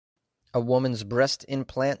A woman's breast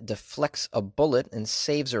implant deflects a bullet and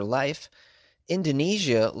saves her life.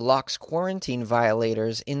 Indonesia locks quarantine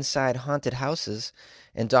violators inside haunted houses.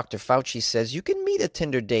 And Dr. Fauci says you can meet a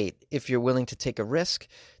Tinder date if you're willing to take a risk.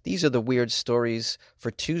 These are the weird stories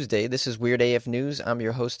for Tuesday. This is Weird AF News. I'm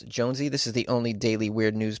your host, Jonesy. This is the only daily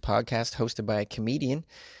weird news podcast hosted by a comedian.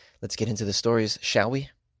 Let's get into the stories, shall we?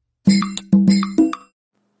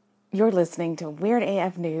 You're listening to Weird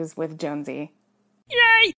AF News with Jonesy.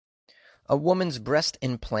 Yay! A woman's breast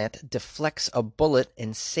implant deflects a bullet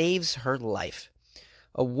and saves her life.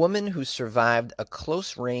 A woman who survived a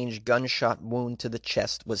close-range gunshot wound to the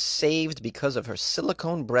chest was saved because of her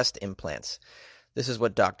silicone breast implants. This is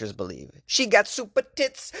what doctors believe. She got super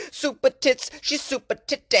tits, she's super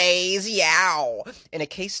titties, yow! In a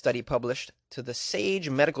case study published to the Sage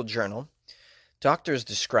Medical Journal, doctors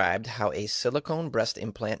described how a silicone breast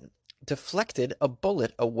implant deflected a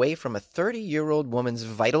bullet away from a 30-year-old woman's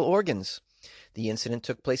vital organs. The incident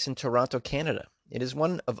took place in Toronto, Canada. It is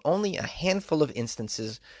one of only a handful of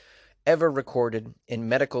instances ever recorded in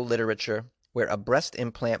medical literature where a breast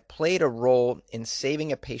implant played a role in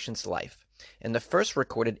saving a patient's life, and the first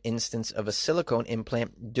recorded instance of a silicone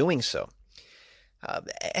implant doing so.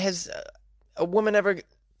 Has a woman ever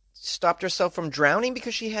stopped herself from drowning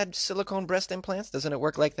because she had silicone breast implants? Doesn't it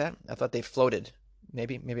work like that? I thought they floated.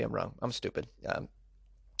 Maybe I'm wrong. I'm stupid.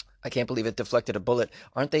 I can't believe it deflected a bullet.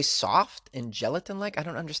 Aren't they soft and gelatin-like? I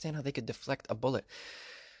don't understand how they could deflect a bullet.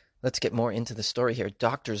 Let's get more into the story here.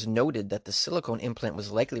 Doctors noted that the silicone implant was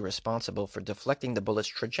likely responsible for deflecting the bullet's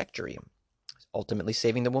trajectory, ultimately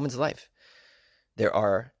saving the woman's life. There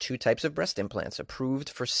are two types of breast implants approved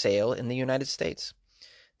for sale in the United States.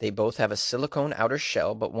 They both have a silicone outer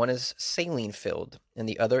shell, but one is saline-filled, and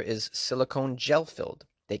the other is silicone gel-filled.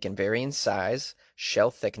 They can vary in size, shell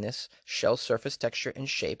thickness, shell surface texture, and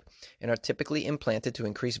shape, and are typically implanted to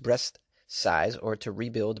increase breast size or to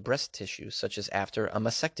rebuild breast tissue, such as after a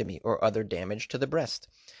mastectomy or other damage to the breast.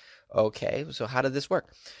 Okay, so how did this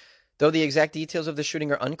work? Though the exact details of the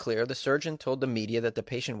shooting are unclear, the surgeon told the media that the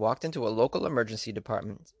patient walked into a local emergency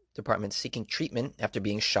department seeking treatment after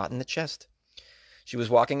being shot in the chest. She was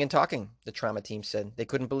walking and talking, the trauma team said. They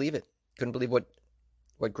couldn't believe it. Couldn't believe what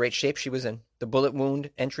great shape she was in. The bullet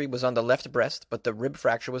wound entry was on the left breast, but the rib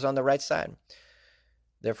fracture was on the right side.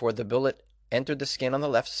 Therefore, the bullet entered the skin on the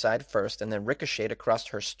left side first and then ricocheted across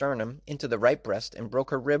her sternum into the right breast and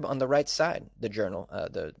broke her rib on the right side,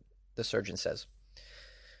 the surgeon says.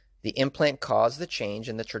 The implant caused the change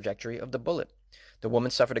in the trajectory of the bullet. The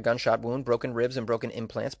woman suffered a gunshot wound, broken ribs, and broken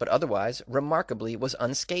implants, but otherwise, remarkably, was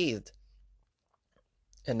unscathed.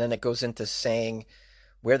 And then it goes into saying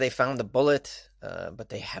where they found the bullet, but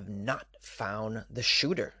they have not found the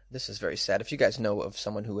shooter. This is very sad. If you guys know of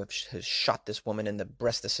someone who has shot this woman in the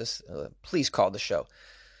breast assist, please call the show.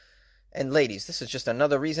 And ladies, this is just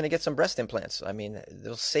another reason to get some breast implants. I mean,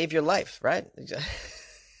 they'll save your life, right?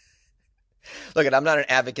 Look, I'm not an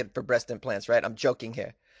advocate for breast implants, right? I'm joking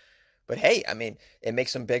here. But hey, I mean, it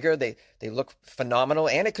makes them bigger. They look phenomenal,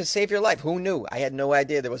 and it could save your life. Who knew? I had no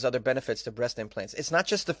idea there was other benefits to breast implants. It's not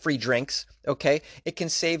just the free drinks, okay? It can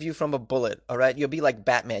save you from a bullet, all right? You'll be like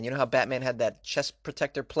Batman. You know how Batman had that chest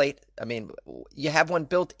protector plate? I mean, you have one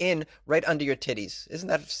built in right under your titties. Isn't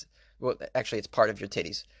that... Well, actually, it's part of your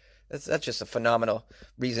titties. That's just a phenomenal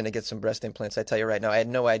reason to get some breast implants, I tell you right now. I had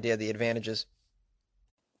no idea the advantages.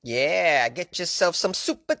 Yeah, get yourself some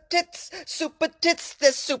super tits, the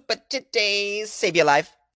super titties. Save your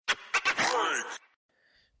life.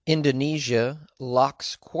 Indonesia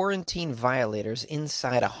locks quarantine violators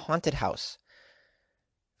inside a haunted house.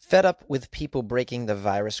 Fed up with people breaking the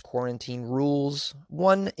virus quarantine rules,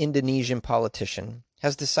 one Indonesian politician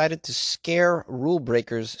has decided to scare rule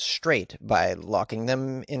breakers straight by locking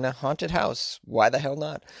them in a haunted house. Why the hell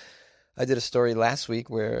not? I did a story last week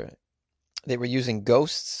where they were using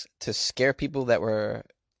ghosts to scare people that were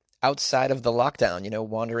outside of the lockdown,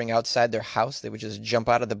 wandering outside their house. They would just jump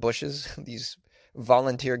out of the bushes, these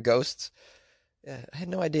volunteer ghosts. I had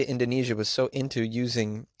no idea Indonesia was so into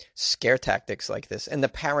using scare tactics like this and the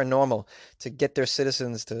paranormal to get their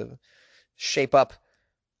citizens to shape up.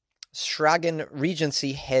 Sragen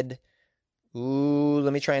Regency head,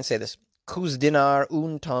 let me try and say this. Kusdinar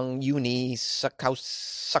Untong Uni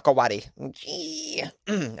Sakawati.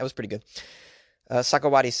 That was pretty good.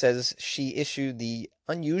 Sakawati says she issued the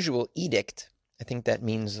unusual edict. I think that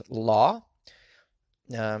means law.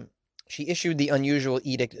 She issued the unusual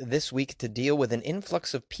edict this week to deal with an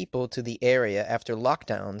influx of people to the area after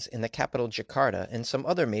lockdowns in the capital Jakarta and some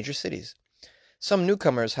other major cities. Some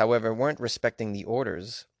newcomers, however, weren't respecting the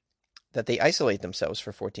orders. that they isolate themselves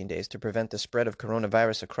for 14 days to prevent the spread of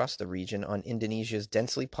coronavirus across the region on Indonesia's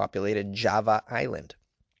densely populated Java island.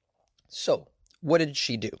 So, what did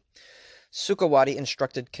she do? Sukawati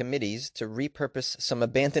instructed committees to repurpose some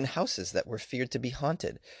abandoned houses that were feared to be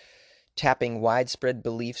haunted, tapping widespread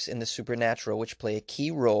beliefs in the supernatural, which play a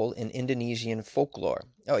key role in Indonesian folklore.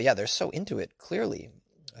 Oh, yeah, they're so into it, clearly.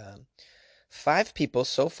 5 people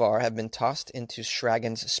so far have been tossed into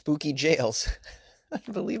Sragen's spooky jails.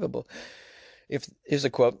 Unbelievable. Here's a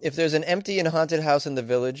quote. "If there's an empty and haunted house in the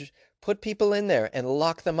village, put people in there and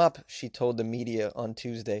lock them up," she told the media on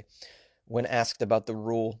Tuesday when asked about the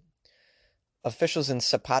rule. Officials in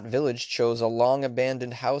Sapat village chose a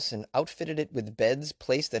long-abandoned house and outfitted it with beds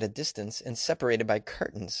placed at a distance and separated by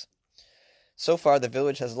curtains. So far, the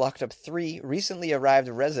village has locked up 3 recently arrived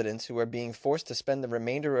residents who are being forced to spend the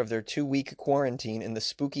remainder of their 2-week quarantine in the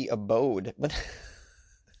spooky abode.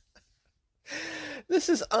 This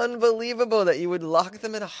is unbelievable that you would lock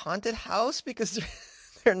them in a haunted house because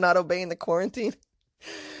they're not obeying the quarantine.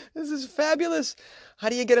 This is fabulous. How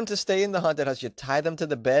do you get them to stay in the haunted house? You tie them to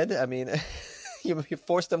the bed? I mean, you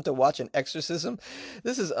force them to watch an exorcism?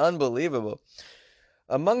 This is unbelievable.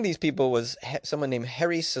 Among these people was someone named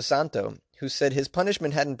Harry Susanto, who said his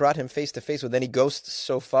punishment hadn't brought him face to face with any ghosts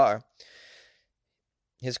so far.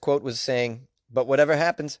 His quote was saying, "But whatever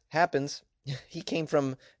happens, happens." He came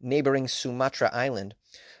from neighboring Sumatra Island.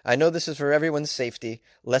 "I know this is for everyone's safety.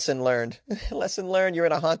 Lesson learned." Lesson learned. You're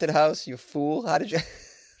in a haunted house, you fool. How did you...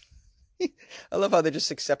 I love how they're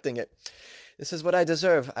just accepting it. This is what I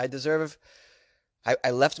deserve.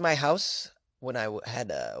 I left my house when I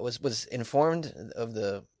had was informed of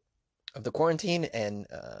the quarantine, and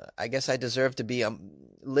I guess I deserve to be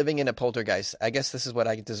living in a poltergeist. I guess this is what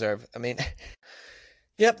I deserve. I mean,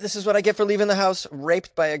 yep, this is what I get for leaving the house,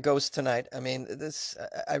 raped by a ghost tonight. I mean,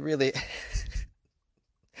 I really...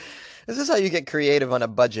 This is how you get creative on a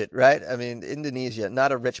budget, right? I mean, Indonesia,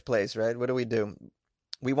 not a rich place, right? What do?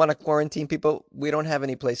 We want to quarantine people. We don't have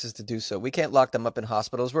any places to do so. We can't lock them up in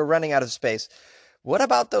hospitals. We're running out of space. What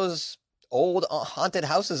about those old haunted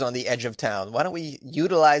houses on the edge of town? Why don't we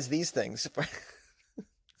utilize these things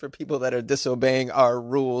for people that are disobeying our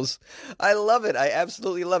rules? I love it. I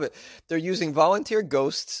absolutely love it. They're using volunteer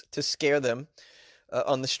ghosts to scare them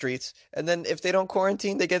on the streets. And then if they don't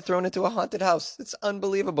quarantine, they get thrown into a haunted house. It's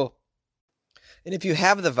unbelievable. And if you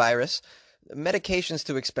have the virus, medication's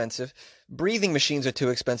too expensive, breathing machines are too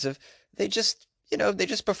expensive. They just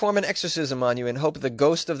perform an exorcism on you and hope the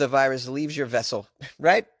ghost of the virus leaves your vessel,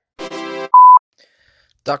 right?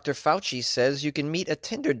 Dr. Fauci says you can meet a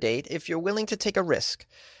Tinder date if you're willing to take a risk.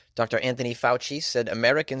 Dr. Anthony Fauci said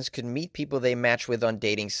Americans could meet people they match with on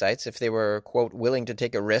dating sites if they were, quote, willing to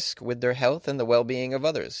take a risk with their health and the well-being of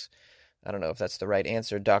others. I don't know if that's the right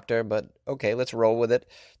answer, doctor, but okay, let's roll with it.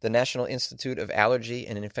 The National Institute of Allergy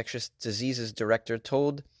and Infectious Diseases director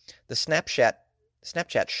told the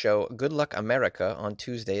Snapchat show Good Luck America on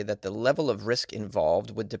Tuesday that the level of risk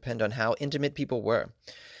involved would depend on how intimate people were.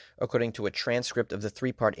 According to a transcript of the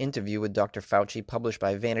 3-part interview with Dr. Fauci published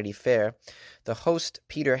by Vanity Fair, the host,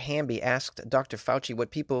 Peter Hamby, asked Dr. Fauci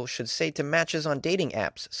what people should say to matches on dating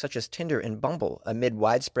apps such as Tinder and Bumble amid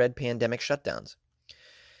widespread pandemic shutdowns.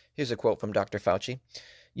 Here's a quote from Dr. Fauci.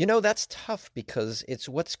 "You know, that's tough because it's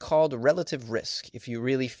what's called relative risk. If you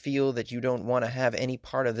really feel that you don't want to have any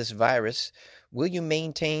part of this virus, will you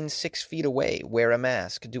maintain 6 feet away, wear a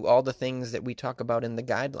mask, do all the things that we talk about in the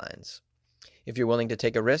guidelines? If you're willing to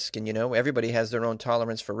take a risk, and everybody has their own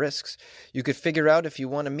tolerance for risks, you could figure out if you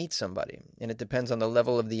want to meet somebody, and it depends on the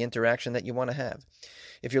level of the interaction that you want to have.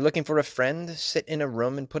 If you're looking for a friend, sit in a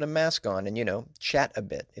room and put a mask on and, chat a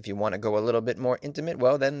bit. If you want to go a little bit more intimate,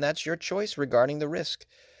 well, then that's your choice regarding the risk."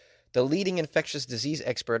 The leading infectious disease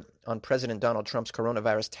expert on President Donald Trump's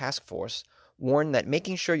coronavirus task force warned that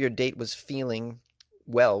making sure your date was feeling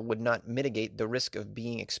well would not mitigate the risk of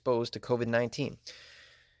being exposed to COVID-19.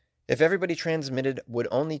 If everybody would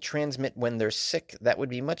only transmit when they're sick, that would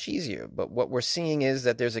be much easier. But what we're seeing is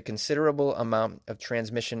that there's a considerable amount of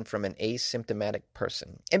transmission from an asymptomatic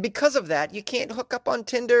person. And because of that, you can't hook up on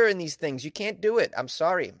Tinder and these things. You can't do it. I'm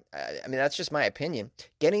sorry. I mean, that's just my opinion.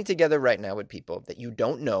 Getting together right now with people that you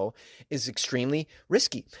don't know is extremely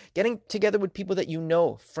risky. Getting together with people that you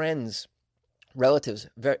know, friends, relatives,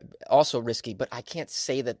 also risky. But I can't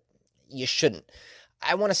say that you shouldn't.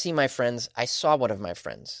 I want to see my friends. I saw one of my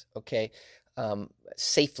friends,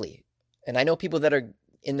 safely. And I know people that are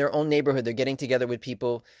in their own neighborhood. They're getting together with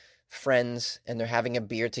people, friends, and they're having a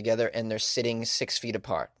beer together and they're sitting 6 feet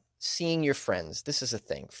apart. Seeing your friends, this is a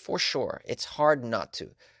thing, for sure. It's hard not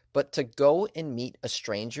to. But to go and meet a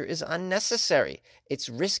stranger is unnecessary. It's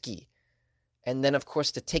risky. And then, of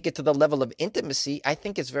course, to take it to the level of intimacy, I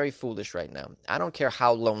think it's very foolish right now. I don't care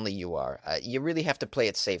how lonely you are. You really have to play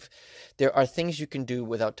it safe. There are things you can do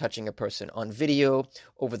without touching a person on video,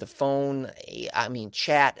 over the phone,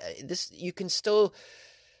 chat. You can still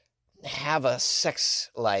have a sex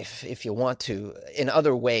life if you want to in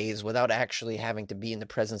other ways without actually having to be in the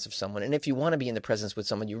presence of someone. And if you want to be in the presence with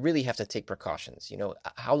someone, you really have to take precautions.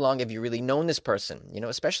 How long have you really known this person?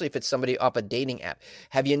 Especially if it's somebody off a dating app.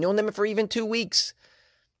 Have you known them for even 2 weeks?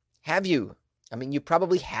 Have you? You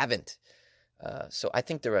probably haven't. So I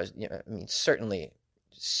think there are, certainly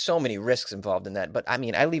so many risks involved in that. But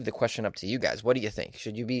I leave the question up to you guys. What do you think?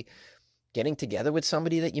 Should you be getting together with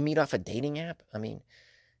somebody that you meet off a dating app?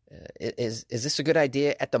 Is this a good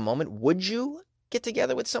idea at the moment? Would you get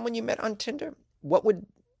together with someone you met on Tinder?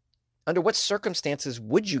 Under what circumstances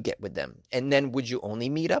would you get with them? And then would you only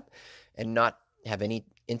meet up and not have any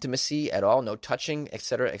intimacy at all, no touching,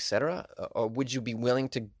 etc., or would you be willing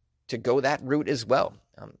to go that route as well?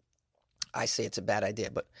 I say it's a bad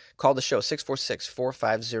idea, but call the show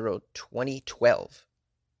 646-450-2012.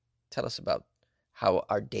 Tell us about how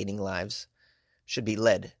our dating lives should be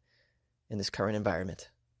led in this current environment.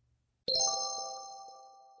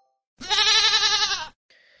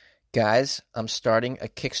 Guys, I'm starting a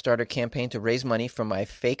Kickstarter campaign to raise money for my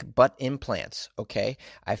fake butt implants, okay?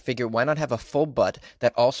 I figure why not have a full butt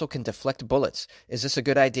that also can deflect bullets? Is this a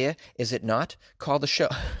good idea? Is it not? Call the show.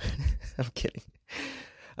 I'm kidding.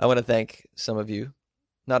 I want to thank some of you,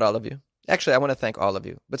 not all of you. Actually, I want to thank all of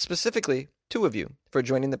you, but specifically 2 of you for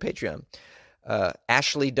joining the Patreon.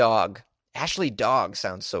 Ashley Dog. Ashley Dog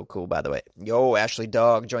sounds so cool, by the way. Yo, Ashley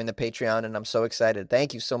Dog joined the Patreon, and I'm so excited.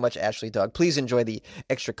 Thank you so much, Ashley Dog. Please enjoy the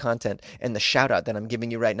extra content and the shout-out that I'm giving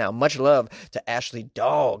you right now. Much love to Ashley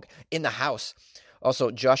Dog in the house. Also,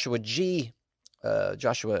 Joshua G.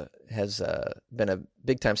 Joshua has been a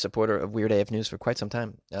big-time supporter of Weird AF News for quite some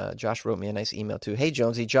time. Josh wrote me a nice email, too. Hey,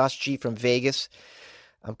 Jonesy, Josh G. from Vegas.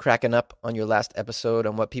 I'm cracking up on your last episode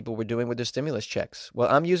on what people were doing with their stimulus checks. Well,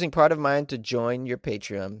 I'm using part of mine to join your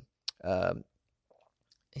Patreon.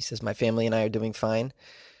 He says, my family and I are doing fine.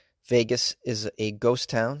 Vegas is a ghost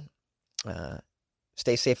town.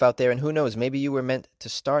 Stay safe out there. And who knows, maybe you were meant to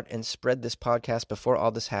start and spread this podcast before all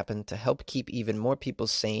this happened to help keep even more people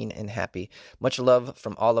sane and happy. Much love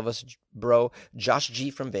from all of us, bro. Josh G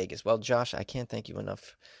from Vegas. Well, Josh, I can't thank you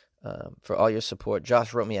enough for all your support.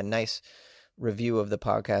 Josh wrote me a nice review of the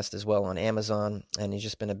podcast as well on Amazon, and he's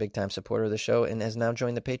just been a big time supporter of the show and has now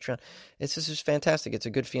joined the Patreon. This is fantastic. It's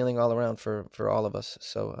a good feeling all around for all of us.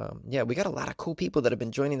 So yeah, we got a lot of cool people that have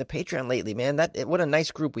been joining the Patreon lately, man. What a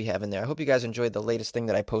nice group we have in there. I hope you guys enjoyed the latest thing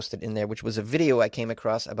that I posted in there, which was a video I came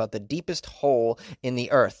across about the deepest hole in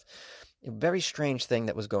the earth. A very strange thing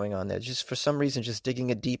that was going on there. Just for some reason, just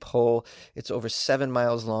digging a deep hole. It's over 7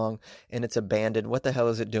 miles long and it's abandoned. What the hell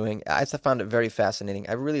is it doing? I found it very fascinating.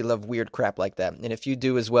 I really love weird crap like that. And if you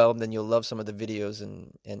do as well, then you'll love some of the videos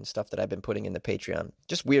and stuff that I've been putting in the Patreon.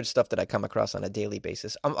 Just weird stuff that I come across on a daily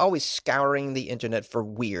basis. I'm always scouring the internet for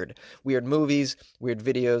weird movies, weird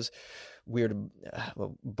videos, weird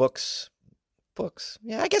books.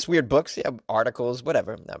 Yeah, I guess weird books. Yeah, articles,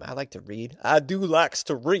 whatever. I like to read. I do likes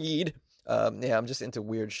to read. Yeah, I'm just into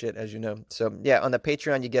weird shit, as you know. So yeah, on the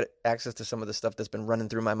Patreon, you get access to some of the stuff that's been running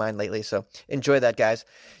through my mind lately. So enjoy that, guys.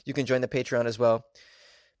 You can join the Patreon as well.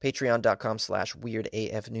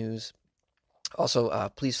 Patreon.com/weirdafnews. Also,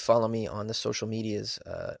 please follow me on the social medias.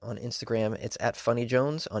 On Instagram, it's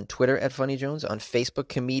 @FunnyJones. On Twitter, @FunnyJones. On Facebook,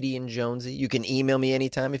 Comedian Jonesy. You can email me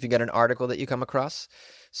anytime if you got an article that you come across,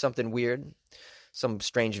 something weird, some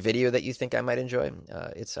strange video that you think I might enjoy.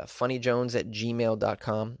 It's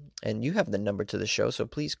funnyjones@gmail.com. And you have the number to the show, so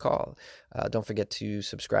please call. Don't forget to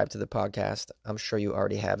subscribe to the podcast. I'm sure you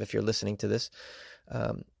already have if you're listening to this.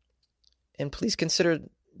 And please consider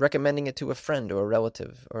recommending it to a friend or a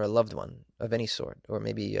relative or a loved one of any sort, or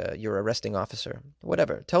maybe your arresting officer,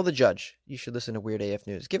 whatever. Tell the judge you should listen to Weird AF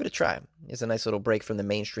News. Give it a try. It's a nice little break from the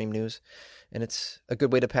mainstream news, and it's a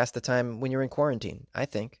good way to pass the time when you're in quarantine, I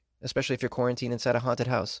think, especially if you're quarantined inside a haunted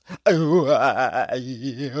house.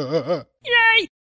 Yeah.